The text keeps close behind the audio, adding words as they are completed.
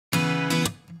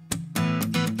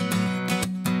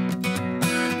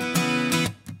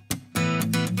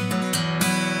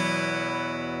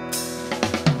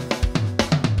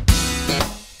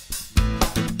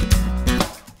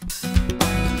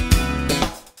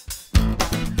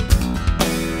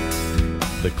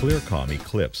The Clearcom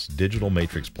Eclipse digital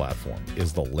matrix platform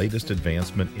is the latest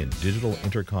advancement in digital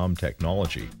intercom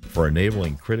technology for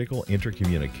enabling critical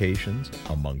intercommunications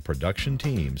among production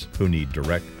teams who need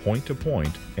direct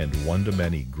point-to-point and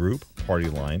one-to-many group, party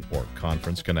line, or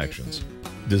conference connections.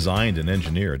 Designed and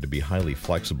engineered to be highly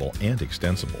flexible and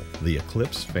extensible, the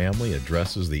Eclipse family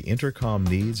addresses the intercom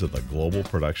needs of the global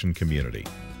production community.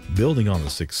 Building on the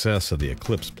success of the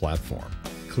Eclipse platform,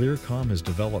 Clearcom has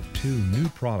developed two new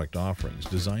product offerings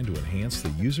designed to enhance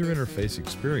the user interface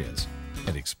experience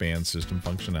and expand system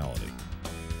functionality.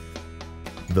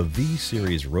 The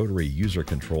V-Series Rotary User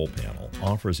Control Panel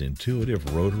offers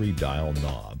intuitive rotary dial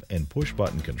knob and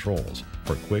push-button controls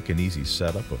for quick and easy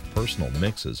setup of personal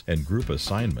mixes and group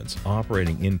assignments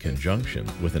operating in conjunction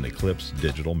with an Eclipse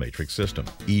digital matrix system.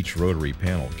 Each rotary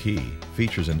panel key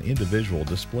features an individual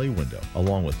display window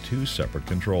along with two separate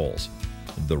controls.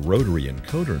 The rotary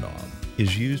encoder knob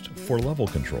is used for level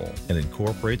control and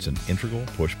incorporates an integral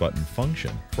push-button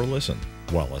function for listen,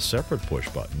 while a separate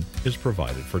push-button is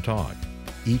provided for talk.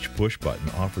 Each push-button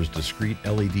offers discrete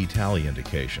LED tally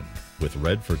indication, with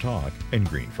red for talk and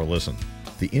green for listen.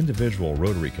 The individual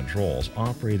rotary controls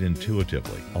operate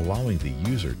intuitively, allowing the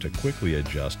user to quickly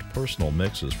adjust personal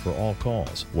mixes for all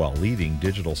calls, while leading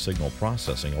digital signal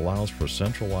processing allows for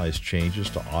centralized changes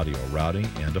to audio routing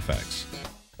and effects.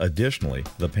 Additionally,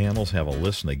 the panels have a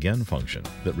listen again function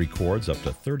that records up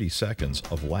to 30 seconds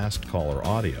of last caller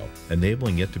audio,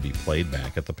 enabling it to be played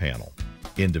back at the panel.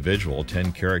 Individual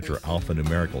 10-character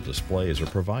alphanumerical displays are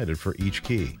provided for each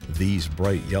key. These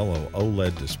bright yellow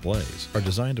OLED displays are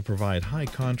designed to provide high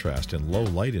contrast in low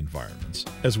light environments,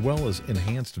 as well as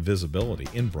enhanced visibility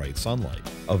in bright sunlight.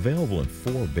 Available in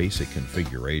 4 basic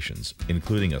configurations,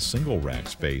 including a single rack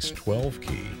space 12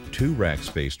 key, 2 rack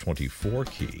space 24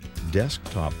 key,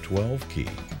 desktop 12 key,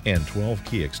 and 12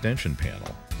 key extension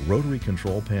panel, rotary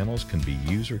control panels can be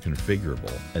user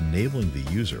configurable, enabling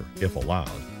the user, if allowed,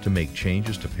 to make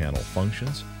changes to panel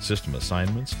functions, system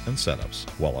assignments, and setups,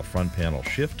 while a front panel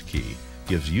shift key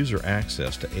gives user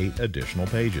access to 8 additional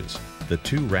pages. The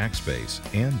 2 rack space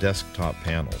and desktop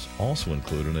panels also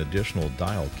include an additional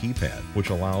dial keypad, which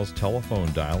allows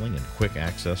telephone dialing and quick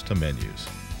access to menus.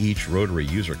 Each rotary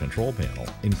user control panel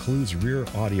includes rear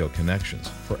audio connections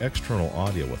for external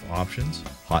audio with options,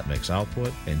 hot mix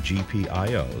output, and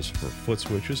GPIOs for foot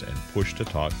switches and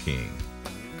push-to-talk keying.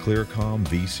 Clearcom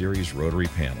V-Series rotary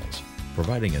panels,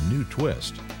 providing a new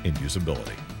twist in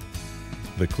usability.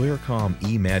 The Clearcom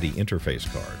E-MADI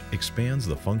interface card expands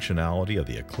the functionality of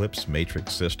the Eclipse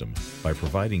matrix system by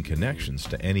providing connections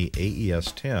to any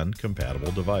AES-10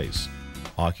 compatible device.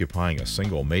 Occupying a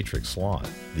single matrix slot,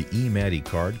 the E-MADI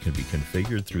card can be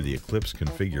configured through the Eclipse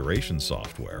configuration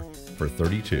software for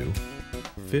 32,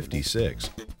 56,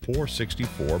 or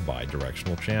 64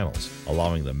 bidirectional channels,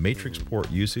 allowing the matrix port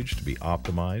usage to be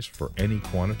optimized for any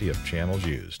quantity of channels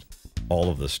used. All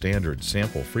of the standard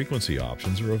sample frequency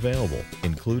options are available,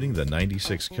 including the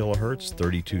 96 kHz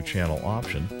 32-channel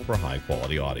option for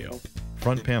high-quality audio.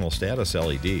 Front panel status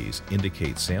LEDs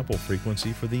indicate sample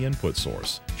frequency for the input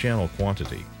source, channel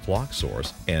quantity, clock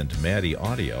source, and MADI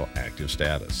audio active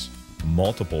status.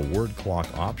 Multiple word clock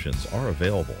options are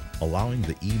available, allowing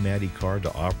the E-MADI card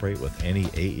to operate with any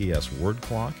AES word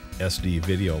clock, SD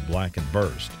video black and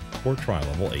burst, or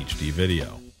tri-level HD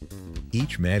video.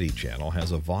 Each MADI channel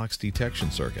has a Vox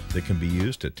detection circuit that can be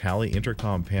used to tally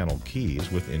intercom panel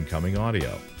keys with incoming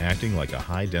audio, acting like a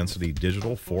high-density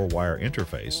digital 4-wire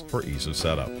interface for ease of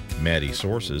setup. MADI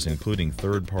sources, including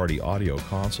third-party audio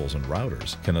consoles and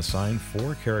routers, can assign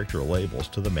 4-character labels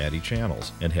to the MADI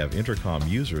channels and have intercom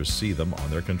users see them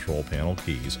on their control panel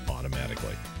keys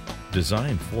automatically.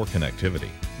 Designed for connectivity,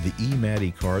 the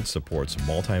E-MADI card supports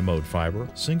multi-mode fiber,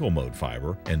 single-mode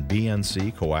fiber, and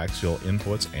BNC coaxial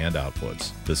inputs and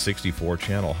outputs. The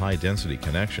 64-channel high-density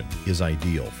connection is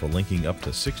ideal for linking up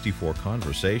to 64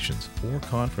 conversations or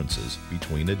conferences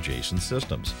between adjacent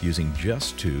systems using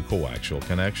just 2 coaxial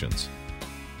connections.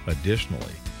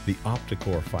 Additionally, the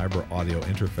OptiCore fiber audio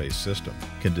interface system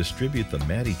can distribute the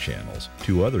MADI channels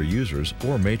to other users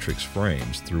or matrix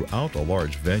frames throughout a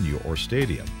large venue or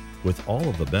stadium, with all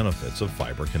of the benefits of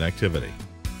fiber connectivity.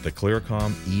 The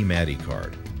Clearcom E-MADI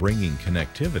card, bringing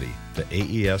connectivity to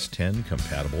AES-10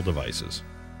 compatible devices.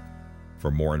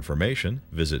 For more information,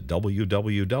 visit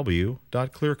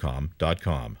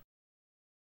www.clearcom.com.